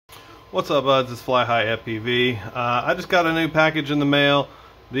What's up, buds? It's Fly High FPV. I just got a new package in the mail.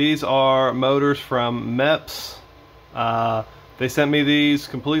 These are motors from Meps. They sent me these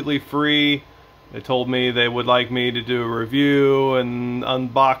completely free. They told me they would like me to do a review and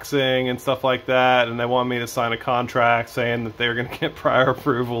unboxing and stuff like that, and they want me to sign a contract saying that they're going to get prior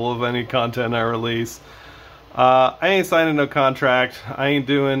approval of any content I release. I ain't signing no contract. I ain't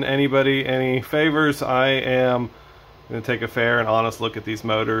doing anybody any favors. I am going to take a fair and honest look at these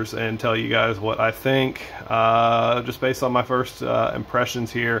motors and tell you guys what I think, just based on my first impressions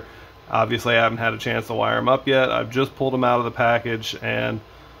here. Obviously I haven't had a chance to wire them up yet. I've just pulled them out of the package and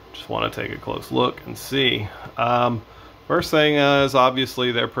just want to take a close look and see. First thing is,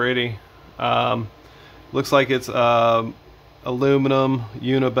 obviously they're pretty. Looks like it's aluminum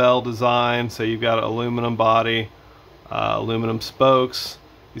unibell design, so you've got an aluminum body, aluminum spokes.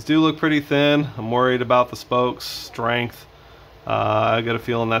 These do look pretty thin. I'm worried about the spokes strength. I got a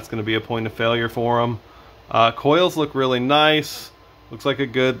feeling that's going to be a point of failure for them. Coils look really nice. Looks like a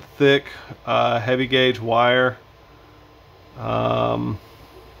good thick heavy gauge wire.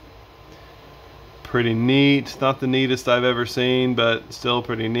 Pretty neat. Not the neatest I've ever seen, but still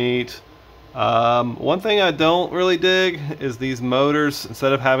pretty neat. One thing I don't really dig is these motors.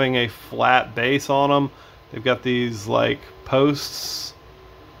 Instead of having a flat base on them, they've got these like posts.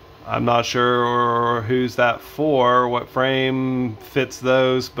 I'm not sure who's that for, what frame fits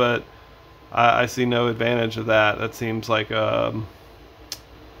those, but I see no advantage of that. That seems like a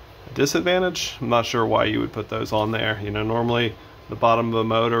disadvantage. I'm not sure why you would put those on there. You know, normally the bottom of the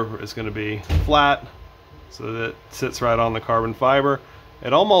motor is going to be flat, so that it sits right on the carbon fiber.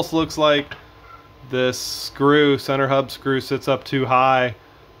 It almost looks like this screw, center hub screw, sits up too high,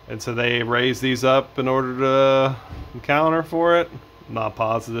 and so they raise these up in order to counter for it. Not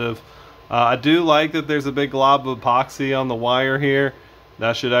positive. I do like that there's a big glob of epoxy on the wire here.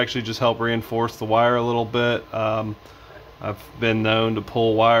 That should actually just help reinforce the wire a little bit. I've been known to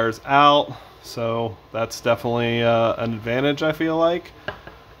pull wires out, so that's definitely an advantage, I feel like.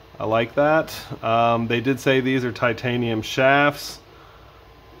 I like that. They did say these are titanium shafts.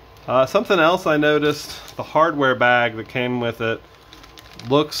 Something else I noticed, the hardware bag that came with it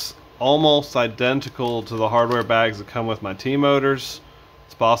looks almost identical to the hardware bags that come with my T-motors.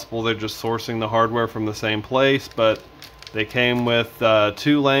 It's possible they're just sourcing the hardware from the same place, but they came with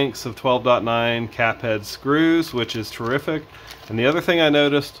 2 lengths of 12.9 cap head screws, which is terrific. And the other thing I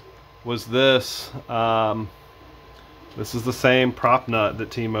noticed was this. This is the same prop nut that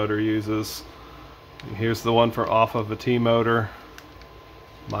T-motor uses. Here's the one for off of a T-motor.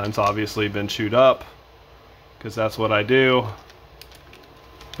 Mine's obviously been chewed up because that's what I do.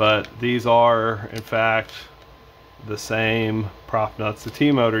 But these are, in fact, the same prop nuts the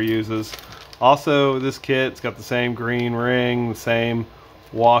T-motor uses. Also, this kit's got the same green ring, the same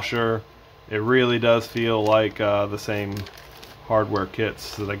washer. It really does feel like the same hardware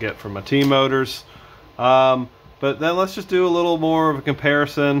kits that I get from my T-motors. But then let's just do a little more of a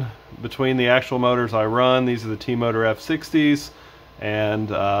comparison between the actual motors I run. These are the T-motor F60s and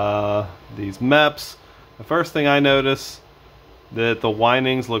these Meps. The first thing I notice, that the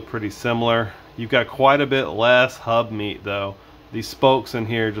windings look pretty similar. You've got quite a bit less hub meat though. These spokes in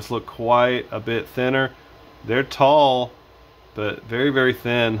here just look quite a bit thinner. They're tall, but very, very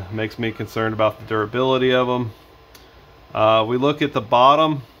thin. Makes me concerned about the durability of them. We look at the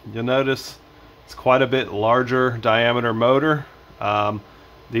bottom, you'll notice it's quite a bit larger diameter motor.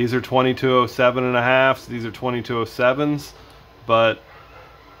 These are 2207.5s, these are 2207s, but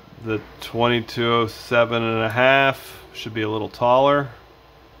the 2207.5 should be a little taller.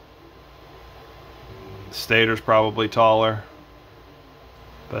 The stator's probably taller,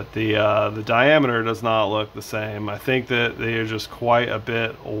 but the diameter does not look the same. I think that they are just quite a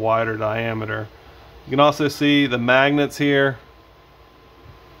bit wider diameter. You can also see the magnets here.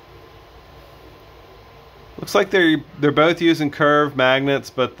 Looks like they're both using curved magnets,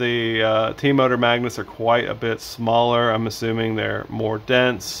 but the T-motor magnets are quite a bit smaller. I'm assuming they're more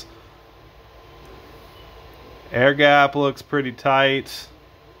dense. Air gap looks pretty tight.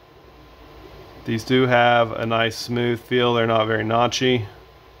 These do have a nice smooth feel. They're not very notchy.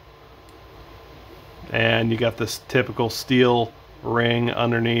 And you got this typical steel ring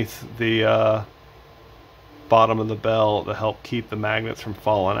underneath the bottom of the bell to help keep the magnets from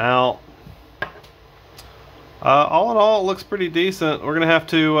falling out. All in all, it looks pretty decent. We're gonna have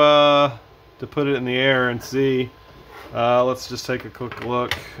to put it in the air and see. Let's just take a quick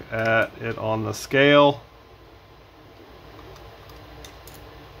look at it on the scale.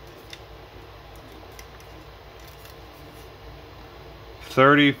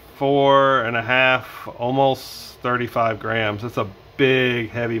 34.5, almost 35 grams. It's a big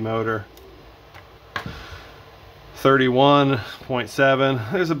heavy motor.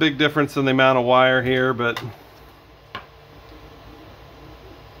 31.7. There's a big difference in the amount of wire here, but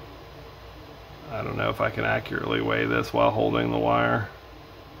I don't know if I can accurately weigh this while holding the wire.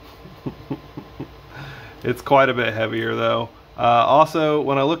 It's quite a bit heavier though. Also,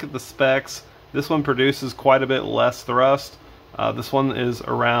 when I look at the specs, this one produces quite a bit less thrust. This one is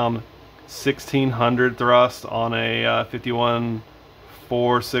around 1600 thrust on a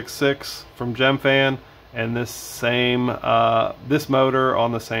 51466 from Gemfan, and this motor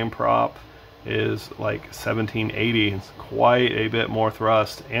on the same prop is like 1780. It's quite a bit more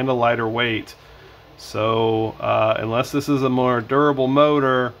thrust and a lighter weight. So unless this is a more durable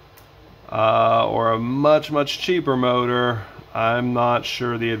motor or a much cheaper motor, I'm not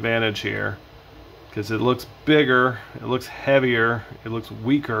sure the advantage here, because it looks bigger, it looks heavier, it looks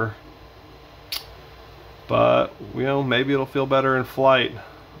weaker, but you know, maybe it'll feel better in flight.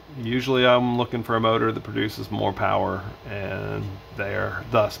 Usually I'm looking for a motor that produces more power and they're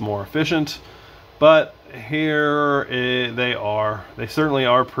thus more efficient, but here they certainly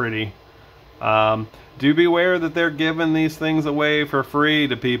are pretty. Do beware that they're giving these things away for free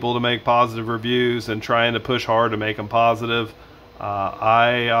to people to make positive reviews and trying to push hard to make them positive.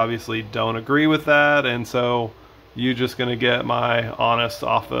 I obviously don't agree with that, and so you're just going to get my honest,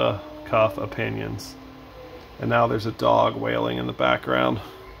 off the cuff opinions. And now there's a dog wailing in the background.